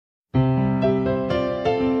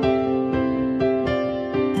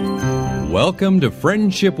Welcome to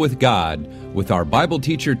Friendship with God with our Bible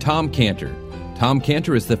teacher, Tom Cantor. Tom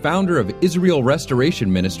Cantor is the founder of Israel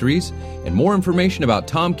Restoration Ministries, and more information about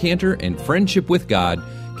Tom Cantor and Friendship with God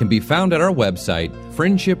can be found at our website,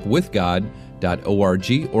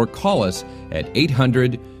 friendshipwithgod.org, or call us at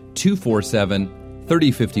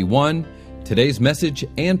 800-247-3051. Today's message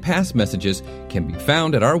and past messages can be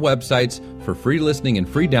found at our websites for free listening and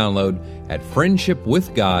free download at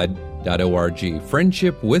friendshipwithgod.org,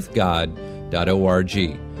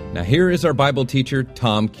 friendshipwithgod.org. Now here is our Bible teacher,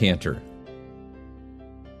 Tom Cantor.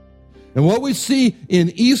 And what we see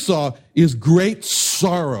in Esau is great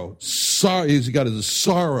sorrow. He's got his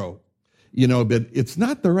sorrow, but it's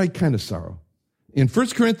not the right kind of sorrow. In 1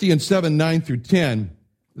 Corinthians 7, 9 through 10,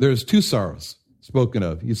 there's two sorrows spoken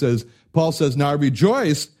of. Paul says, now I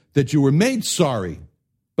rejoice that you were made sorry,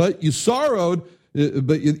 but you sorrowed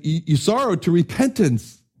to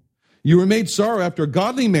repentance. You were made sorrow after a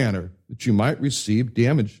godly manner, that you might receive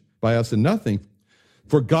damage by us in nothing.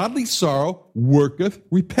 For godly sorrow worketh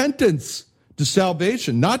repentance to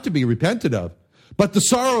salvation, not to be repented of. But the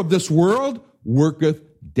sorrow of this world worketh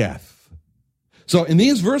death. So in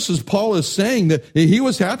these verses, Paul is saying that he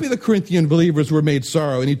was happy the Corinthian believers were made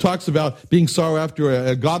sorrow. And he talks about being sorrow after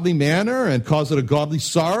a godly manner and calls it a godly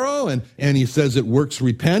sorrow. And he says it works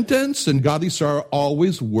repentance, and godly sorrow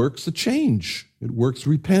always works a change. It works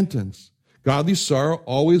repentance. Godly sorrow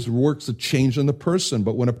always works a change in the person.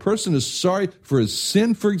 But when a person is sorry for his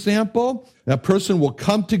sin, for example, that person will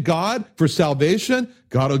come to God for salvation.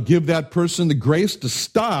 God will give that person the grace to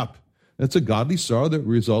stop. That's a godly sorrow that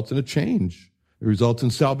results in a change. It results in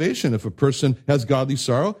salvation. If a person has godly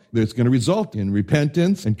sorrow, it's going to result in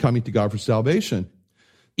repentance and coming to God for salvation.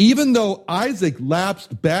 Even though Isaac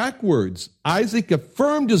lapsed backwards, Isaac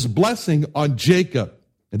affirmed his blessing on Jacob.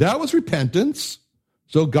 And that was repentance.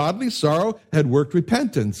 So godly sorrow had worked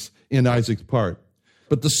repentance in Isaac's part.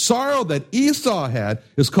 But the sorrow that Esau had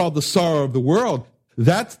is called the sorrow of the world.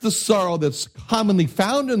 That's the sorrow that's commonly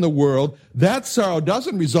found in the world. That sorrow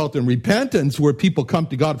doesn't result in repentance where people come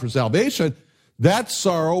to God for salvation. That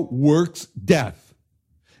sorrow works death.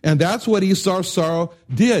 And that's what Esau's sorrow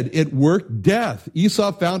did. It worked death.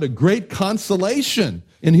 Esau found a great consolation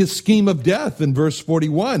in his scheme of death. In verse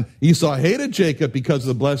 41, Esau hated Jacob because of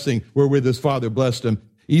the blessing wherewith his father blessed him.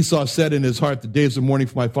 Esau said in his heart, the days of mourning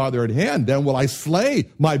for my father at hand, then will I slay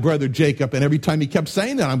my brother Jacob. And every time he kept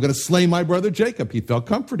saying that, I'm going to slay my brother Jacob, he felt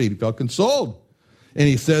comforted, he felt consoled. And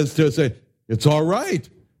he says it's all right,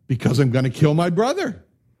 because I'm going to kill my brother.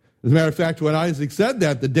 As a matter of fact, when Isaac said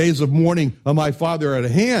that, the days of mourning of my father at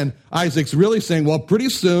hand, Isaac's really saying, well, pretty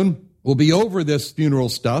soon we'll be over this funeral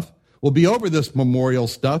stuff. We'll be over this memorial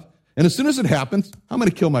stuff. And as soon as it happens, I'm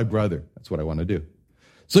going to kill my brother. That's what I want to do.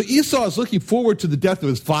 So Esau is looking forward to the death of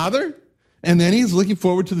his father, and then he's looking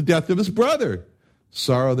forward to the death of his brother.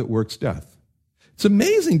 Sorrow that works death. It's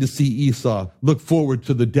amazing to see Esau look forward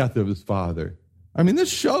to the death of his father. I mean,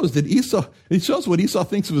 this shows that it shows what Esau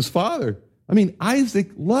thinks of his father. I mean, Isaac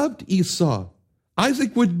loved Esau.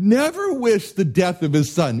 Isaac would never wish the death of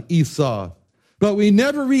his son, Esau. But we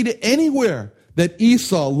never read anywhere that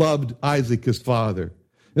Esau loved Isaac, his father.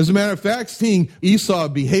 As a matter of fact, seeing Esau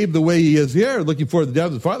behave the way he is here, looking for the death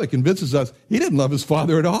of his father, convinces us he didn't love his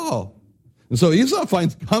father at all. And so Esau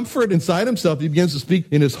finds comfort inside himself. He begins to speak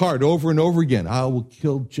in his heart over and over again. I will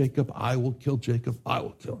kill Jacob. I will kill Jacob. I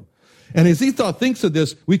will kill him. And as Esau thinks of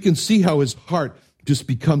this, we can see how his heart just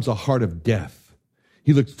becomes a heart of death.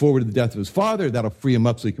 He looks forward to the death of his father. That'll free him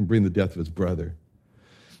up so he can bring the death of his brother.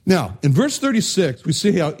 Now, in verse 36, we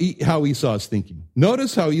see how Esau is thinking.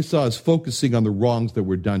 Notice how Esau is focusing on the wrongs that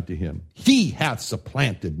were done to him. He hath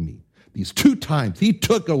supplanted me. These 2 times he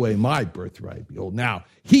took away my birthright. Behold, now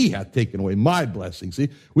he hath taken away my blessing. See,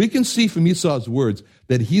 we can see from Esau's words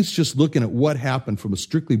that he's just looking at what happened from a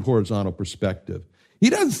strictly horizontal perspective. He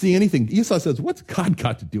doesn't see anything. Esau says, what's God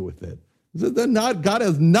got to do with it? God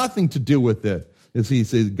has nothing to do with it. As he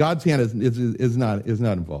says, God's hand is not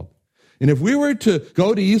involved. And if we were to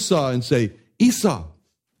go to Esau and say, Esau,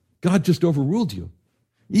 God just overruled you.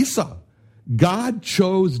 Esau, God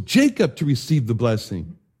chose Jacob to receive the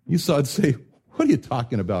blessing. Esau would say, what are you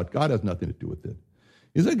talking about? God has nothing to do with it.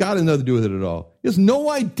 He said, God has nothing to do with it at all. He has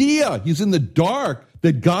no idea. He's in the dark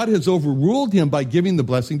that God has overruled him by giving the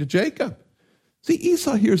blessing to Jacob. See,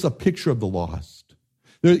 Esau here is a picture of the lost.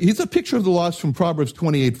 He's a picture of the lost from Proverbs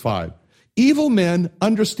 28:5. Evil men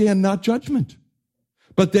understand not judgment,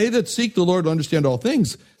 but they that seek the Lord will understand all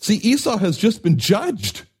things. See, Esau has just been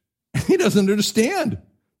judged. He doesn't understand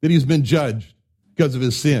that he's been judged because of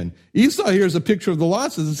his sin. Esau here is a picture of the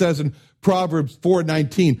lost, as it says in Proverbs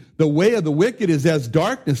 4:19. The way of the wicked is as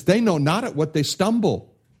darkness. They know not at what they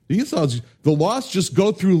stumble. The lost just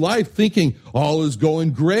go through life thinking all is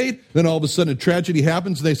going great. Then all of a sudden a tragedy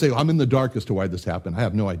happens and they say, I'm in the dark as to why this happened. I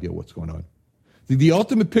have no idea what's going on. The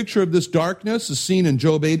ultimate picture of this darkness is seen in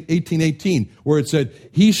Job 18:18, where it said,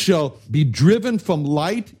 he shall be driven from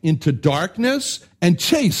light into darkness and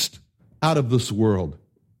chased out of this world.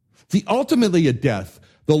 See, ultimately at death,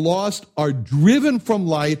 the lost are driven from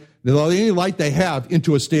light, the only light they have,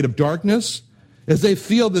 into a state of darkness, as they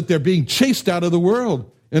feel that they're being chased out of the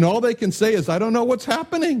world. And all they can say is, I don't know what's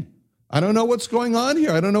happening. I don't know what's going on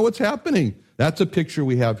here. I don't know what's happening. That's a picture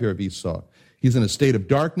we have here of Esau. He's in a state of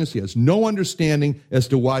darkness. He has no understanding as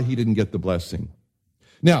to why he didn't get the blessing.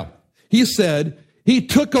 Now, he said, he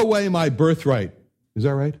took away my birthright. Is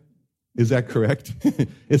that right? Is that correct?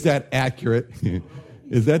 Is that accurate?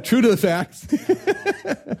 Is that true to the facts?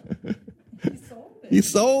 He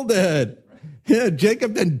sold it. Yeah,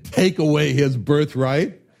 Jacob didn't take away his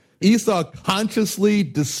birthright. Esau consciously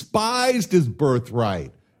despised his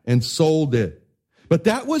birthright and sold it. But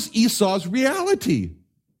that was Esau's reality.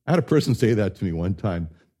 I had a person say that to me one time.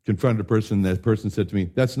 Confronted a person, that person said to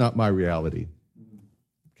me, that's not my reality.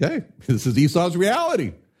 Okay, this is Esau's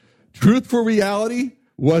reality. Truthful reality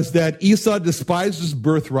was that Esau despised his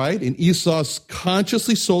birthright, and Esau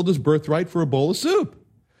consciously sold his birthright for a bowl of soup.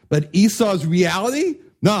 But Esau's reality?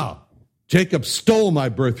 No, Jacob stole my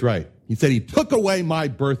birthright. He said he took away my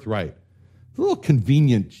birthright. It's a little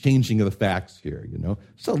convenient changing of the facts here,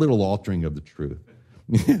 It's a little altering of the truth.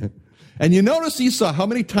 And you notice Esau, how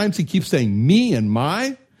many times he keeps saying, me and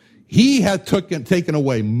my? He had taken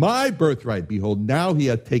away my birthright. Behold, now he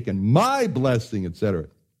hath taken my blessing, etc.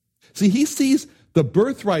 See, he sees the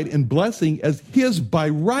birthright and blessing as his by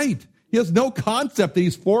right. He has no concept that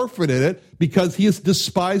he's forfeited it because he has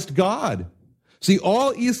despised God. See,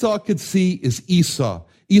 all Esau could see is Esau.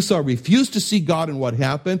 Esau refused to see God in what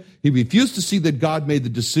happened. He refused to see that God made the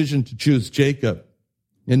decision to choose Jacob.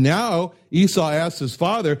 And now Esau asks his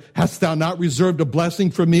father, hast thou not reserved a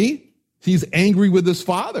blessing for me? He's angry with his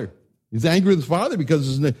father. He's angry with his father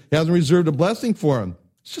because he hasn't reserved a blessing for him.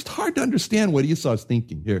 It's just hard to understand what Esau's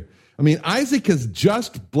thinking here. I mean, Isaac has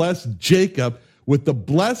just blessed Jacob with the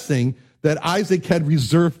blessing that Isaac had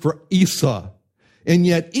reserved for Esau. And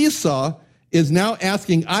yet Esau is now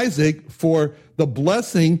asking Isaac for the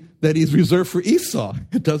blessing that he's reserved for Esau.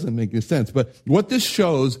 It doesn't make any sense. But what this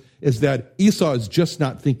shows is that Esau is just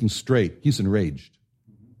not thinking straight. He's enraged.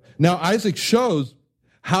 Now, Isaac shows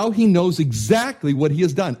how he knows exactly what he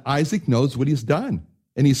has done. Isaac knows what he's done.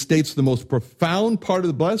 And he states the most profound part of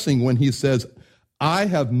the blessing when he says, I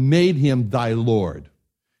have made him thy Lord.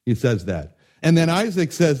 He says that. And then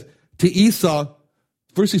Isaac says to Esau,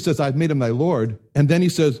 first he says, I've made him thy Lord. And then he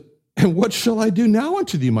says, and what shall I do now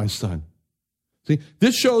unto thee, my son? See,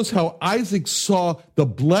 this shows how Isaac saw the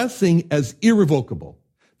blessing as irrevocable,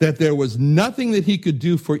 that there was nothing that he could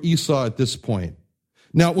do for Esau at this point.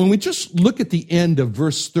 Now, when we just look at the end of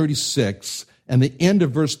verse 36 and the end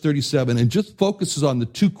of verse 37 and just focuses on the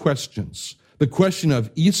two questions, the question of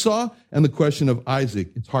Esau and the question of Isaac,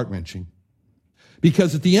 it's heart-wrenching.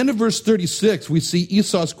 Because at the end of verse 36, we see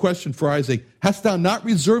Esau's question for Isaac, hast thou not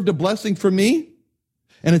reserved a blessing for me?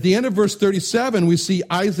 And at the end of verse 37, we see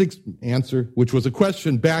Isaac's answer, which was a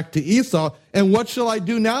question back to Esau, and what shall I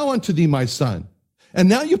do now unto thee, my son? And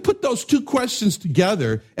now you put those two questions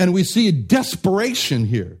together, and we see a desperation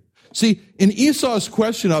here. See, in Esau's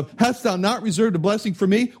question of, hast thou not reserved a blessing for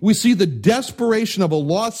me? We see the desperation of a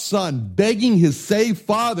lost son begging his saved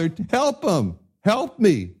father to help him. Help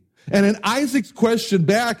me. And in Isaac's question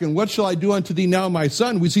back, and what shall I do unto thee now, my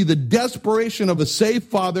son? We see the desperation of a saved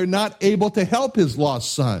father not able to help his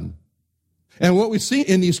lost son. And what we see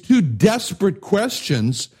in these two desperate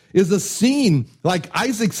questions is a scene like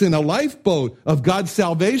Isaac's in a lifeboat of God's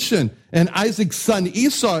salvation, and Isaac's son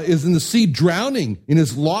Esau is in the sea drowning in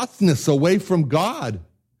his lostness away from God.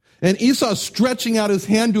 And Esau's stretching out his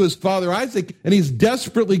hand to his father Isaac, and he's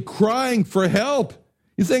desperately crying for help.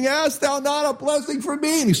 He's saying, hast thou not a blessing for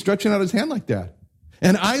me? And he's stretching out his hand like that.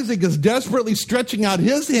 And Isaac is desperately stretching out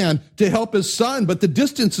his hand to help his son, but the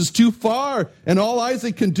distance is too far. And all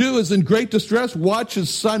Isaac can do is in great distress watch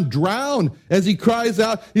his son drown as he cries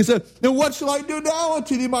out. He said, and what shall I do now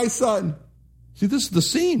unto thee, my son? See, this is the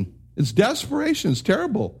scene. It's desperation. It's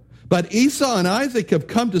terrible. But Esau and Isaac have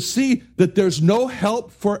come to see that there's no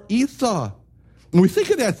help for Esau. And we think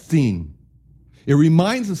of that scene. It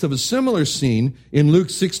reminds us of a similar scene in Luke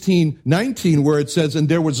 16:19, where it says, and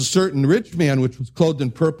there was a certain rich man which was clothed in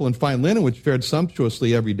purple and fine linen, which fared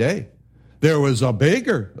sumptuously every day. There was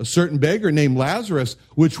a certain beggar named Lazarus,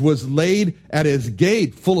 which was laid at his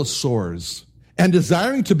gate full of sores, And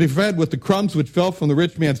desiring to be fed with the crumbs which fell from the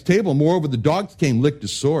rich man's table, moreover the dogs came, licked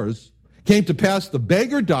his sores. Came to pass the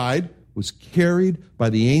beggar died, was carried by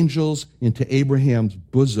the angels into Abraham's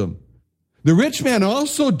bosom. The rich man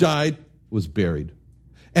also died, was buried.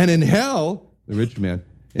 And in hell, the rich man,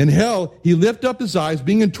 in hell, he lifted up his eyes,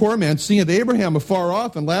 being in torment, seeing Abraham afar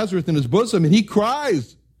off and Lazarus in his bosom, and he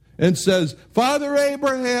cries and says, Father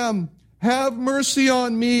Abraham, have mercy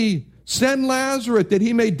on me. Send Lazarus that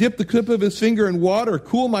he may dip the tip of his finger in water,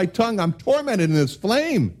 cool my tongue. I'm tormented in this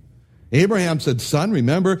flame. Abraham said, Son,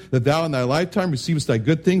 remember that thou in thy lifetime receivest thy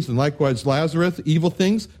good things, and likewise Lazarus evil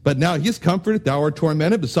things. But now he is comforted, thou art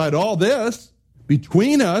tormented. Beside all this,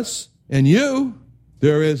 between us and you,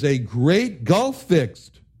 there is a great gulf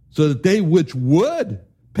fixed, so that they which would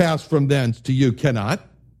pass from thence to you cannot,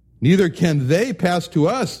 neither can they pass to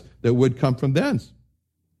us that would come from thence.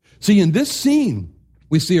 See, in this scene,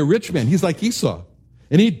 we see a rich man. He's like Esau,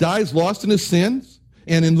 and he dies lost in his sins.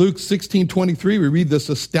 And in Luke 16:23, we read this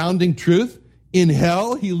astounding truth. In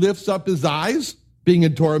hell, he lifts up his eyes, being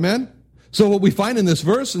in torment. So what we find in this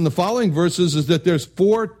verse and the following verses is that there's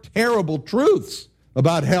 4 terrible truths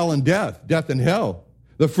about hell and death and hell.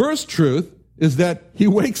 The first truth is that he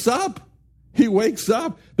wakes up. He wakes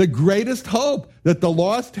up. The greatest hope that the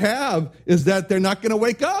lost have is that they're not going to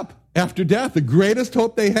wake up after death. The greatest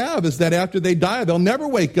hope they have is that after they die, they'll never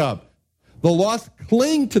wake up. The lost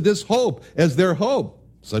cling to this hope as their hope.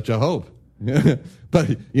 Such a hope.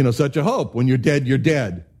 But, such a hope. When you're dead, you're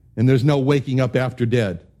dead. And there's no waking up after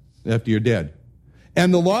you're dead.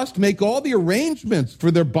 And the lost make all the arrangements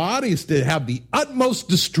for their bodies to have the utmost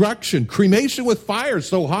destruction, cremation with fire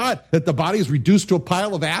so hot that the body is reduced to a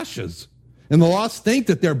pile of ashes. And the lost think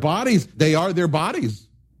that their bodies, they are their bodies.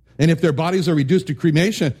 And if their bodies are reduced to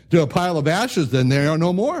cremation, to a pile of ashes, then they are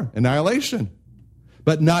no more. Annihilation.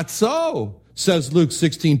 But not so, says Luke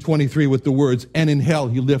 16:23 with the words, and in hell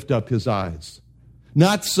he lift up his eyes.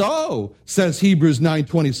 Not so, says Hebrews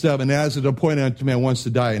 9:27, as it appointed unto man once to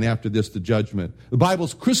die, and after this the judgment. The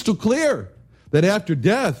Bible's crystal clear that after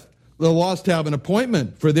death, the lost have an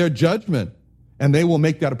appointment for their judgment, and they will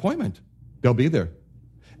make that appointment. They'll be there.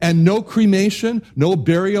 And no cremation, no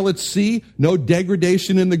burial at sea, no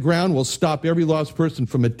degradation in the ground will stop every lost person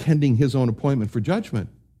from attending his own appointment for judgment.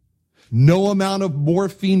 No amount of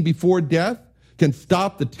morphine before death can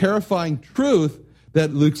stop the terrifying truth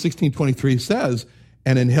that Luke 16:23 says,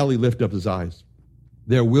 and in hell he lift up his eyes.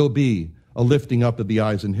 There will be a lifting up of the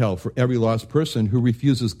eyes in hell for every lost person who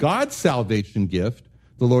refuses God's salvation gift,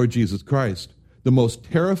 the Lord Jesus Christ. The most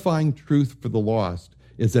terrifying truth for the lost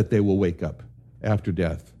is that they will wake up after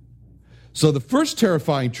death. So the first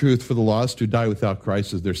terrifying truth for the lost who die without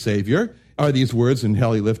Christ as their Savior are these words, in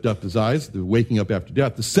hell he lift up his eyes, the waking up after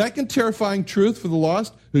death. The second terrifying truth for the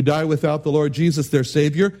lost who die without the Lord Jesus, their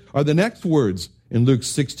Savior, are the next words in Luke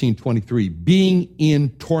 16:23, being in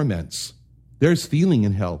torments. There's feeling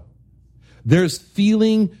in hell. There's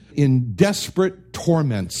feeling in desperate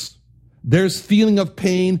torments. There's feeling of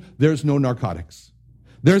pain. There's no narcotics.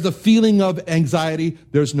 There's a feeling of anxiety.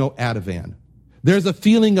 There's no Ativan. There's a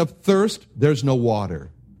feeling of thirst. There's no water.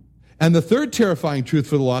 And the third terrifying truth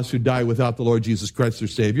for the lost who die without the Lord Jesus Christ, their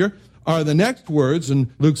Savior, are the next words in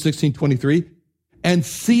Luke 16:23, and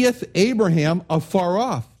seeth Abraham afar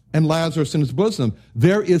off, and Lazarus in his bosom.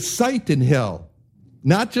 There is sight in hell.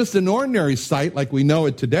 Not just an ordinary sight like we know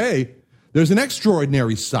it today. There's an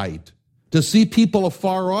extraordinary sight to see people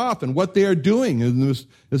afar off and what they are doing. And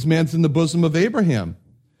this man's in the bosom of Abraham.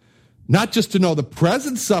 Not just to know the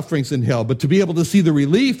present sufferings in hell, but to be able to see the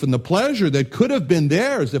relief and the pleasure that could have been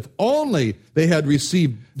theirs if only they had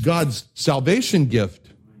received God's salvation gift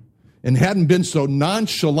and hadn't been so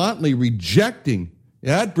nonchalantly rejecting.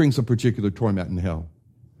 That brings a particular torment in hell.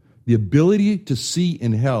 The ability to see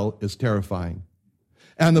in hell is terrifying.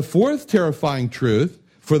 And the fourth terrifying truth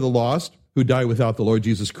for the lost who die without the Lord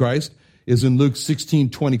Jesus Christ is in Luke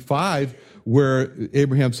 16:25, where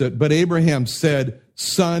Abraham said, but Abraham said,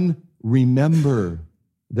 Son, remember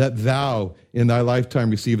that thou in thy lifetime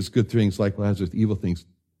receivest good things like Lazarus evil things.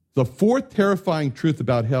 The fourth terrifying truth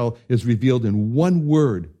about hell is revealed in one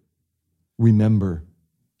word: remember.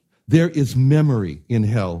 There is memory in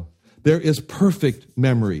hell. There is perfect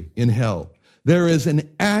memory in hell. There is an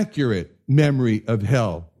accurate memory of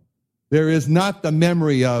hell. There is not the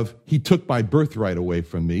memory of, he took my birthright away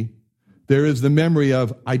from me. There is the memory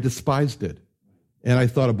of, I despised it, and I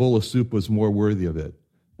thought a bowl of soup was more worthy of it.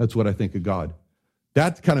 That's what I think of God.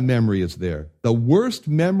 That kind of memory is there. The worst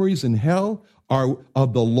memories in hell are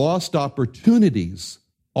of the lost opportunities.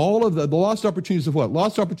 All of the lost opportunities of what?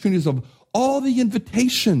 Lost opportunities of all the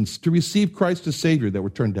invitations to receive Christ as Savior that were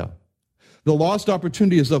turned down. The lost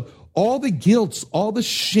opportunities of all the guilts, all the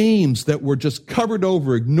shames that were just covered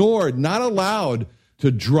over, ignored, not allowed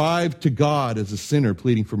to drive to God as a sinner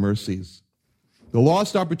pleading for mercies. The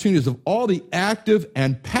lost opportunities of all the active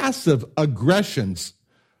and passive aggressions,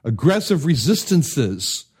 aggressive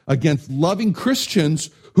resistances against loving Christians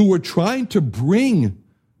who were trying to bring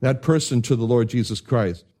that person to the Lord Jesus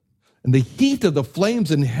Christ. And the heat of the flames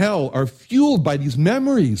in hell are fueled by these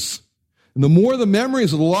memories. And the more the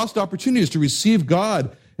memories of the lost opportunities to receive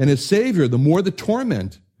God and his Savior, the more the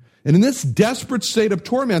torment. And in this desperate state of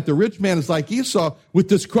torment, the rich man is like Esau with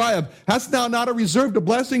this cry of, "Hast thou not reserved a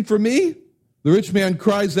blessing for me?" The rich man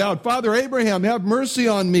cries out, "Father Abraham, have mercy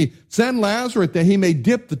on me. Send Lazarus that he may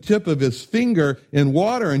dip the tip of his finger in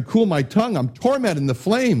water and cool my tongue. I'm tormented in the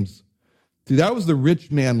flames." See, that was the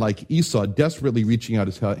rich man like Esau, desperately reaching out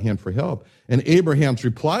his hand for help. And Abraham's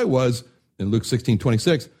reply was, in Luke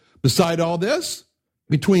 16:26, "Beside all this,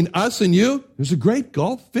 between us and you, there's a great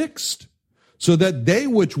gulf fixed, so that they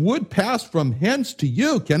which would pass from hence to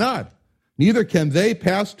you cannot. Neither can they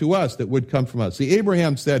pass to us that would come from us." See,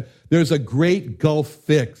 Abraham said, there's a great gulf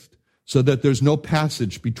fixed, so that there's no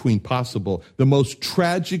passage between possible. The most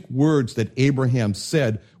tragic words that Abraham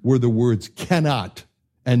said were the words cannot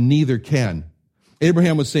and neither can.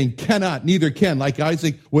 Abraham was saying cannot, neither can, like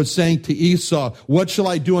Isaac was saying to Esau, "What shall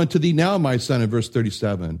I do unto thee now, my son?" in verse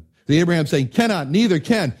 37. The Abraham saying cannot, neither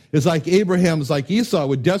can, is like Abraham, is like Esau,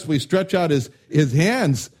 would desperately stretch out his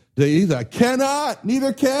hands to Esau. Cannot,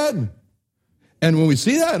 neither can. And when we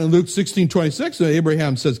see that in Luke 16:26,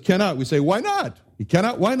 Abraham says cannot, we say, why not? He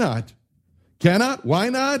cannot, why not? Cannot, why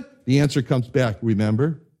not? The answer comes back,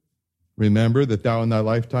 remember that thou in thy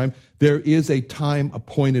lifetime, there is a time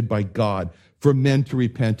appointed by God for men to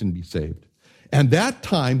repent and be saved. And that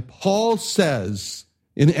time, Paul says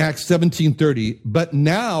in Acts 17:30, "But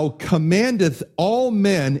now commandeth all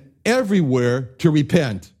men everywhere to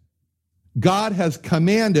repent." God has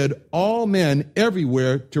commanded all men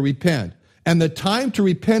everywhere to repent. And the time to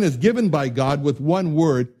repent is given by God with one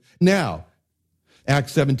word, now.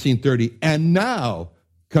 Acts 17:30, "And now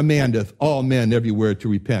commandeth all men everywhere to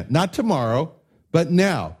repent." Not tomorrow, but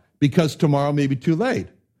now, because tomorrow may be too late.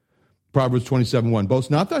 Proverbs 27:1, "Boast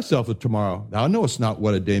not thyself of tomorrow. Thou knowest not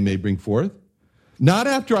what a day may bring forth." Not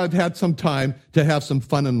after I've had some time to have some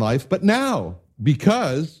fun in life, but now.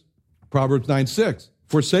 Because, Proverbs 9:6,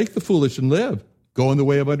 "Forsake the foolish and live. Go in the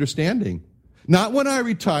way of understanding." Not when I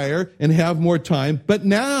retire and have more time, but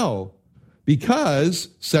now. Because,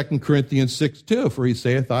 2 Corinthians 6:2, "For he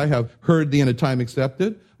saith, I have heard thee in a time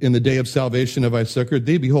accepted. In the day of salvation have I succored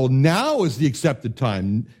thee. Behold, now is the accepted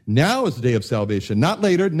time. Now is the day of salvation. Not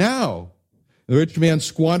later, now." The rich man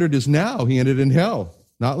squandered his now. He ended in hell.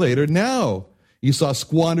 Not later, now. Esau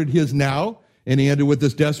squandered his now, and he ended with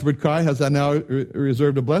this desperate cry, "Has thou now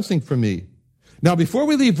reserved a blessing for me?" Now, before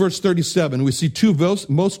we leave verse 37, we see two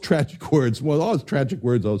most tragic words. Well, all tragic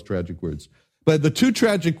words. But the two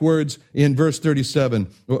tragic words in verse 37,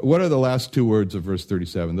 what are the last two words of verse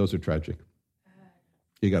 37? Those are tragic.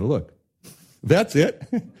 You got to look. That's it.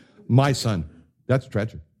 My son. That's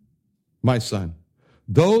tragic. My son.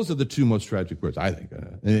 Those are the two most tragic words, I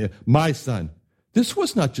think. My son. This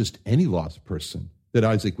was not just any lost person that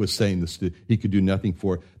Isaac was saying this to, he could do nothing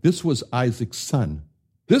for. This was Isaac's son.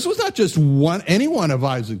 This was not just any one of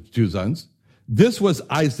Isaac's two sons. This was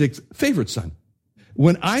Isaac's favorite son.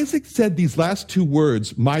 When Isaac said these last two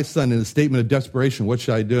words, my son, in a statement of desperation, what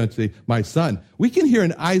should I do unto my son? We can hear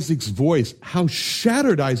in Isaac's voice how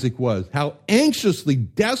shattered Isaac was, how anxiously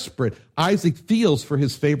desperate Isaac feels for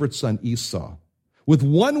his favorite son, Esau. With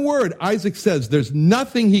one word, Isaac says there's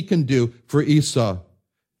nothing he can do for Esau.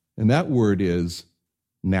 And that word is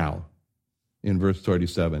now. In verse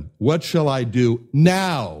 37, "What shall I do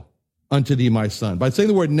now unto thee, my son?" By saying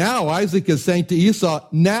the word now, Isaac is saying to Esau,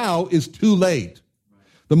 now is too late.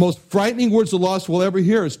 The most frightening words the lost will ever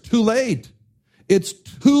hear is too late. It's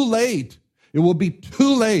too late. It will be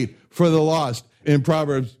too late for the lost. In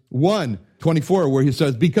Proverbs 1:24, where he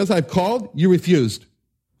says, "Because I've called, you refused.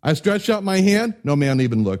 I stretched out my hand, no man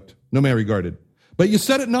even looked, no man regarded. But you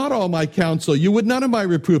said it not all my counsel. You would none of my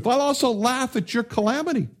reproof. I'll also laugh at your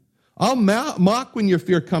calamity. I'll mock when your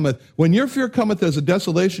fear cometh. When your fear cometh as a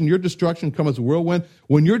desolation, your destruction cometh as a whirlwind.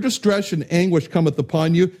 When your distress and anguish cometh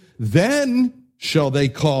upon you, then shall they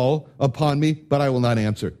call upon me, but I will not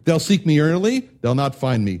answer. They'll seek me earnestly, they'll not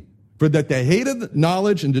find me. For that they hated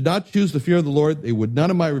knowledge and did not choose the fear of the Lord, they would none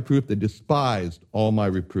of my reproof, they despised all my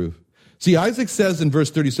reproof." See, Isaac says in verse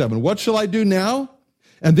 37, "What shall I do now?"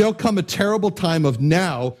 And there'll come a terrible time of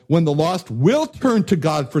now when the lost will turn to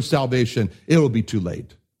God for salvation. It will be too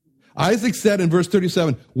late. Isaac said in verse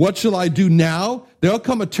 37, what shall I do now? There'll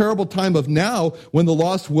come a terrible time of now when the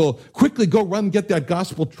lost will quickly go run and get that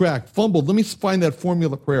gospel tract. Fumbled. Let me find that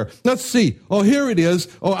formula prayer. Let's see. Oh, here it is.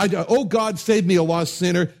 Oh, God, save me, a lost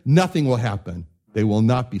sinner. Nothing will happen. They will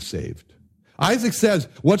not be saved. Isaac says,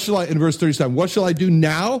 in verse 37, what shall I do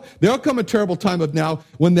now? There'll come a terrible time of now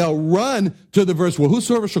when they'll run to the verse, well,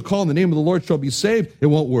 whosoever shall call on the name of the Lord shall be saved. It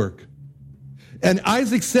won't work. And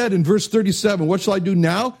Isaac said in verse 37, what shall I do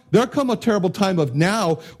now? There'll come a terrible time of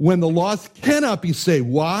now when the lost cannot be saved.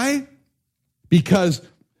 Why? Because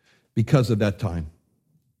of that time.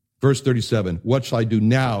 Verse 37, what shall I do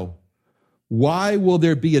now? Why will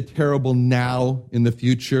there be a terrible now in the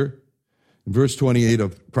future? In verse 28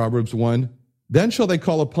 of Proverbs 1, then shall they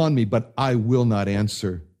call upon me, but I will not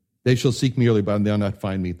answer. They shall seek me early, but they'll not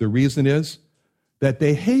find me. The reason is that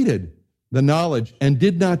they hated the knowledge and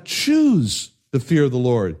did not choose the fear of the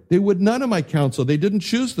Lord. They would none of my counsel. They didn't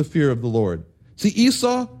choose the fear of the Lord. See,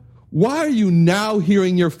 Esau, why are you now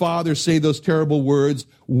hearing your father say those terrible words?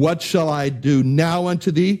 What shall I do now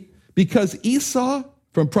unto thee? Because Esau,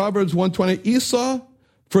 from Proverbs 1:20, Esau,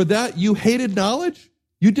 for that you hated knowledge.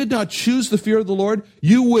 You did not choose the fear of the Lord.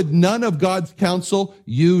 You would none of God's counsel.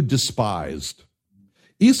 You despised.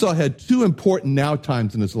 Esau had two important now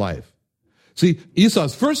times in his life. See,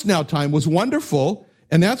 Esau's first now time was wonderful,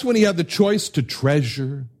 and that's when he had the choice to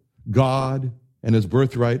treasure God and his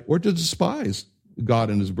birthright or to despise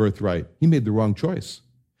God and his birthright. He made the wrong choice.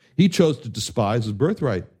 He chose to despise his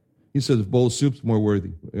birthright. He said, "This bowl of soup's more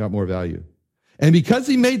worthy, got more value." And because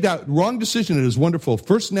he made that wrong decision in his wonderful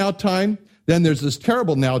first now time, then there's this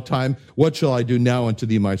terrible now time. What shall I do now unto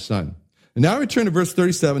thee, my son? And now we turn to verse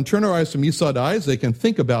 37. Turn our eyes from Esau to Isaac and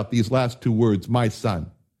think about these last two words, my son.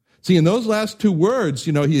 See, in those last two words,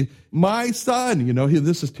 my son,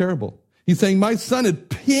 this is terrible. He's saying, my son, it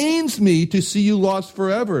pains me to see you lost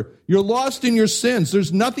forever. You're lost in your sins.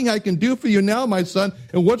 There's nothing I can do for you now, my son.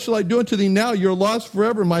 And what shall I do unto thee now? You're lost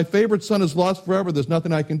forever. My favorite son is lost forever. There's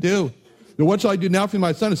nothing I can do. And what shall I do now for you,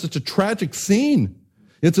 my son? It's such a tragic scene.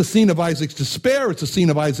 It's a scene of Isaac's despair. It's a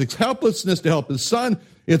scene of Isaac's helplessness to help his son.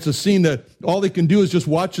 It's a scene that all he can do is just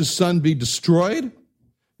watch his son be destroyed.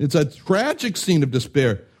 It's a tragic scene of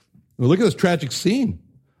despair. Well, look at this tragic scene.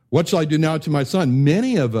 What shall I do now to my son?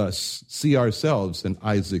 Many of us see ourselves in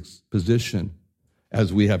Isaac's position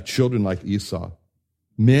as we have children like Esau.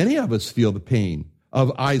 Many of us feel the pain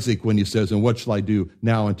of Isaac when he says, and what shall I do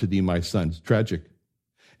now unto thee, my son? It's tragic.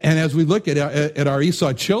 And as we look at our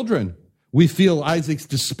Esau children, we feel Isaac's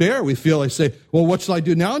despair. We feel, I say, well, what shall I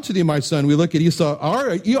do now unto thee, my son? We look at Esau,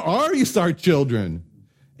 our Esau children,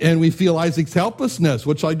 and we feel Isaac's helplessness.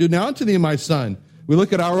 What shall I do now unto thee, my son? We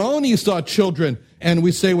look at our own Esau children, and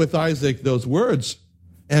we say with Isaac those words,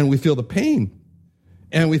 and we feel the pain.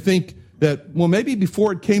 And we think that, well, maybe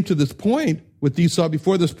before it came to this point, with Esau,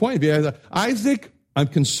 before this point, Isaac, I'm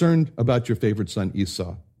concerned about your favorite son,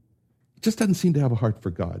 Esau. He just doesn't seem to have a heart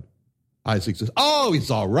for God. Isaac says, oh, he's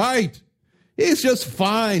all right. He's just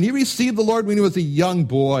fine. He received the Lord when he was a young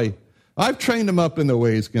boy. I've trained him up in the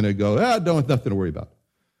way he's going to go. Nothing to worry about.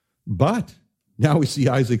 But now we see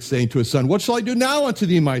Isaac saying to his son, what shall I do now unto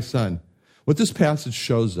thee, my son? What this passage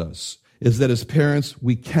shows us is that as parents,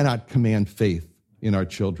 we cannot command faith in our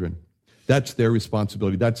children. That's their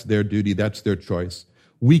responsibility. That's their duty. That's their choice.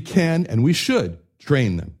 We can and we should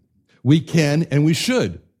train them. We can and we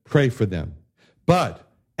should pray for them. But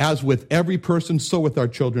as with every person, so with our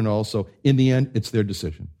children also. In the end, it's their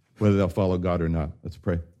decision, whether they'll follow God or not. Let's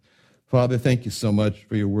pray. Father, thank you so much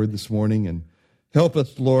for your word this morning, and help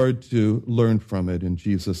us, Lord, to learn from it. In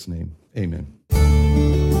Jesus' name, amen.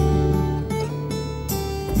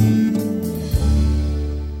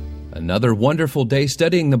 Another wonderful day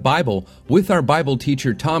studying the Bible with our Bible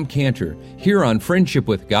teacher, Tom Cantor, here on Friendship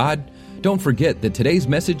with God. Don't forget that today's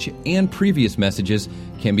message and previous messages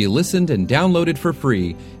can be listened and downloaded for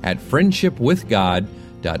free at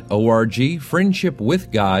friendshipwithgod.org,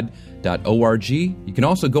 friendshipwithgod.org. You can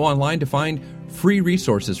also go online to find free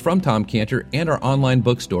resources from Tom Cantor and our online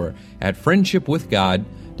bookstore at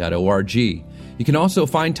friendshipwithgod.org. You can also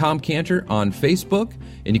find Tom Cantor on Facebook,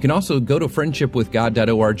 and you can also go to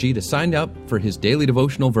friendshipwithgod.org to sign up for his daily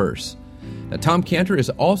devotional verse. Now, Tom Cantor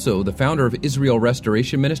is also the founder of Israel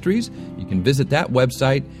Restoration Ministries. You can visit that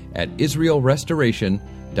website at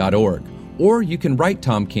israelrestoration.org. Or you can write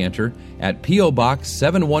Tom Cantor at P.O. Box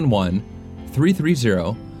 711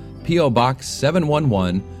 330, P.O. Box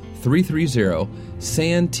 711 330,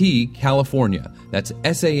 Santee, California. That's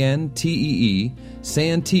Santee,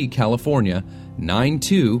 Santee, California,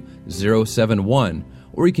 92071.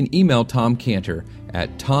 Or you can email Tom Cantor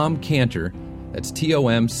at tomcantor@israelrestoration.org. That's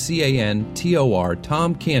TOMCANTOR,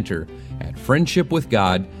 Tom Cantor, at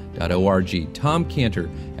friendshipwithgod.org. Tom Cantor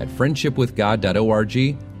at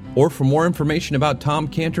friendshipwithgod.org. Or for more information about Tom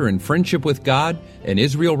Cantor and Friendship with God and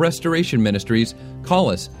Israel Restoration Ministries, call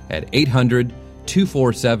us at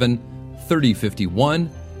 800-247-3051,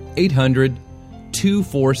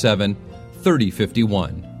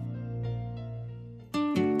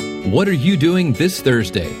 800-247-3051. What are you doing this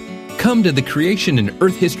Thursday? Come to the Creation and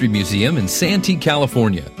Earth History Museum in Santee,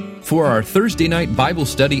 California for our Thursday night Bible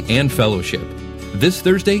study and fellowship. This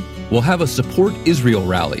Thursday, we'll have a Support Israel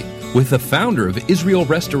rally with the founder of Israel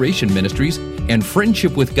Restoration Ministries and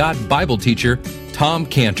Friendship with God Bible teacher, Tom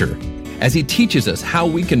Cantor, as he teaches us how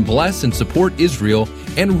we can bless and support Israel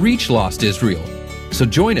and reach lost Israel. So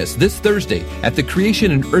join us this Thursday at the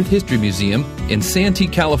Creation and Earth History Museum in Santee,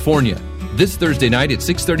 California, this Thursday night at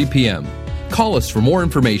 6:30 p.m. Call us for more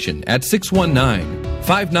information at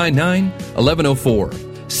 619-599-1104,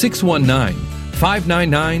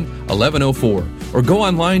 619-599-1104, or go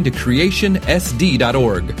online to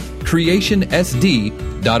creationsd.org,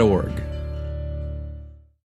 creationsd.org.